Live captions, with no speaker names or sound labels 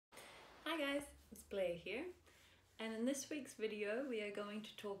guys, it's Blair here, and in this week's video we are going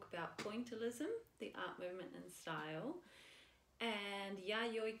to talk about Pointillism, the art movement and style, and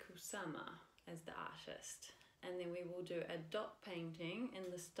Yayoi Kusama as the artist, and then we will do a dot painting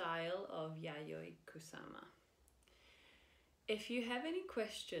in the style of Yayoi Kusama. If you have any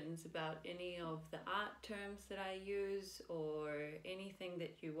questions about any of the art terms that I use or anything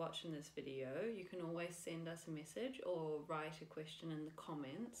that you watch in this video, you can always send us a message or write a question in the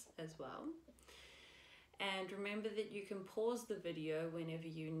comments as well. And remember that you can pause the video whenever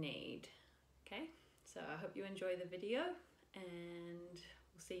you need. Okay, so I hope you enjoy the video and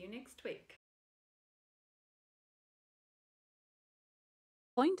we'll see you next week.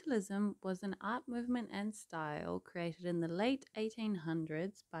 Pointillism was an art movement and style created in the late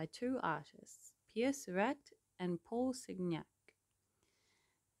 1800s by two artists, Pierre Seurat and Paul Signac.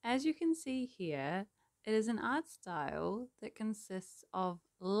 As you can see here, it is an art style that consists of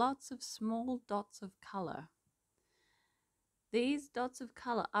lots of small dots of color. These dots of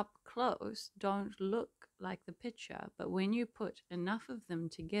color up close don't look like the picture, but when you put enough of them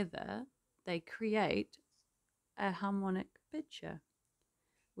together, they create a harmonic picture,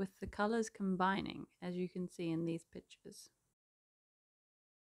 with the colors combining, as you can see in these pictures.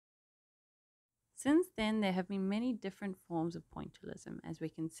 Since then, there have been many different forms of pointillism, as we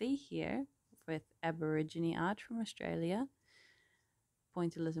can see here with Aborigine art from Australia,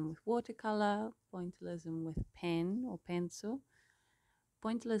 pointillism with watercolor, pointillism with pen or pencil,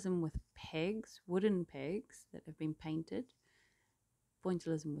 pointillism with pegs, wooden pegs that have been painted,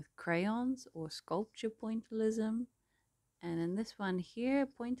 pointillism with crayons or sculpture pointillism, and in this one here,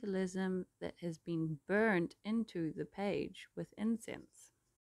 pointillism that has been burnt into the page with incense.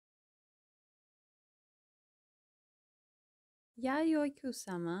 Yayoi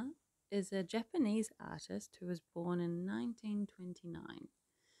Kusama is a Japanese artist who was born in 1929.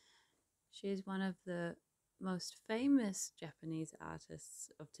 She is one of the most famous Japanese artists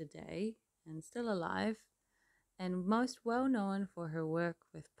of today and still alive, and most well known for her work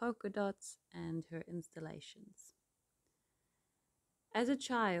with polka dots and her installations. As a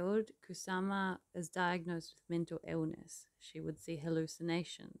child, Kusama was diagnosed with mental illness. She would see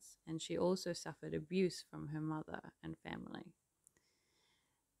hallucinations, and she also suffered abuse from her mother and family.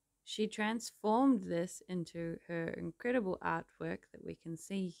 She transformed this into her incredible artwork that we can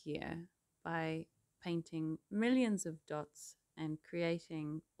see here by painting millions of dots and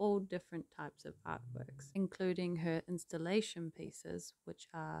creating all different types of artworks, including her installation pieces, which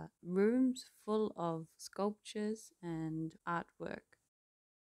are rooms full of sculptures and artwork.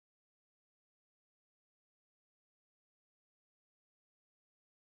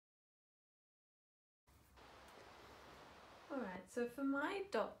 Alright, so for my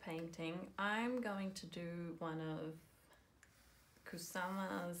dot painting, I'm going to do one of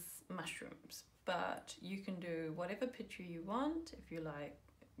Kusama's mushrooms, but you can do whatever picture you want. If you like,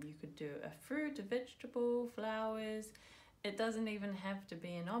 you could do a fruit, a vegetable, flowers. It doesn't even have to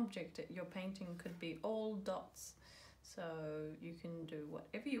be an object. Your painting could be all dots, so you can do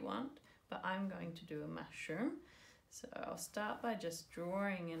whatever you want, but I'm going to do a mushroom. So I'll start by just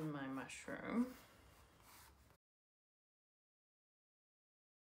drawing in my mushroom.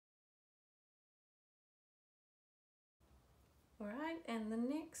 Alright, and the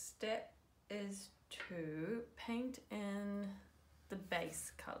next step is to paint in the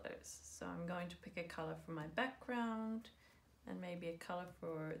base colors. So I'm going to pick a color for my background and maybe a color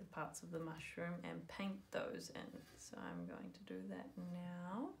for the parts of the mushroom and paint those in. So I'm going to do that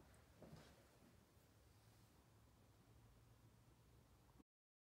now.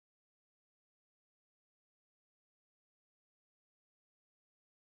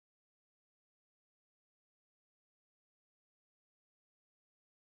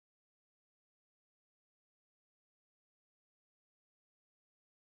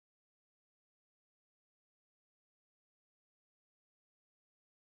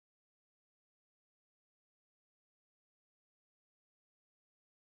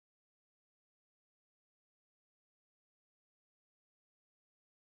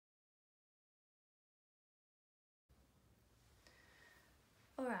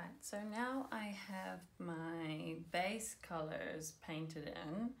 Alright, so now I have my base colors painted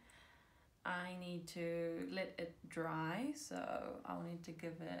in. I need to let it dry, so I'll need to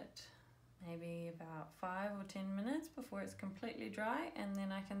give it maybe about 5 or 10 minutes before it's completely dry, and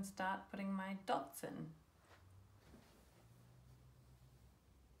then I can start putting my dots in.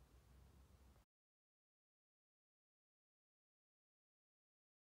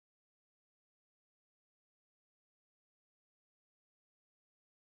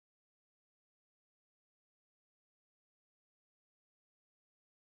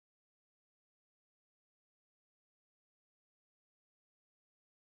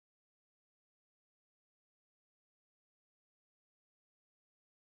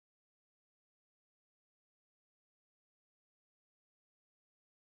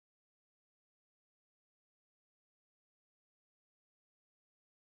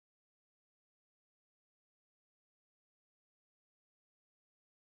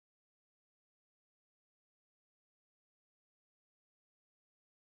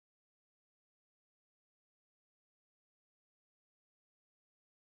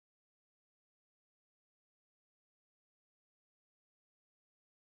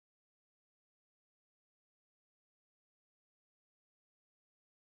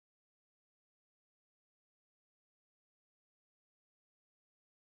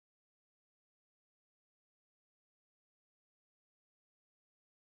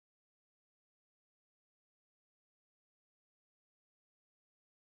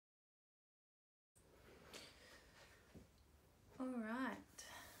 Alright,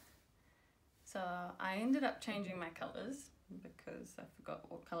 so I ended up changing my colours because I forgot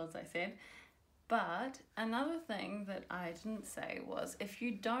what colours I said. But another thing that I didn't say was, if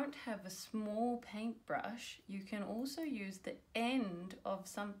you don't have a small paintbrush, you can also use the end of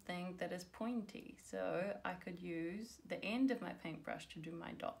something that is pointy. So I could use the end of my paintbrush to do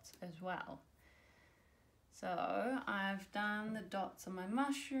my dots as well. So I've done the dots on my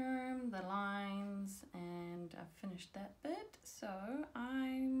mushroom, the lines, and I've finished that bit. So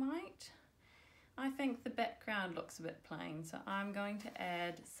I think the background looks a bit plain, so I'm going to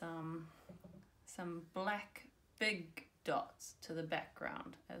add some black big dots to the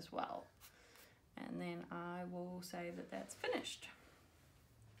background as well. And then I will say that that's finished.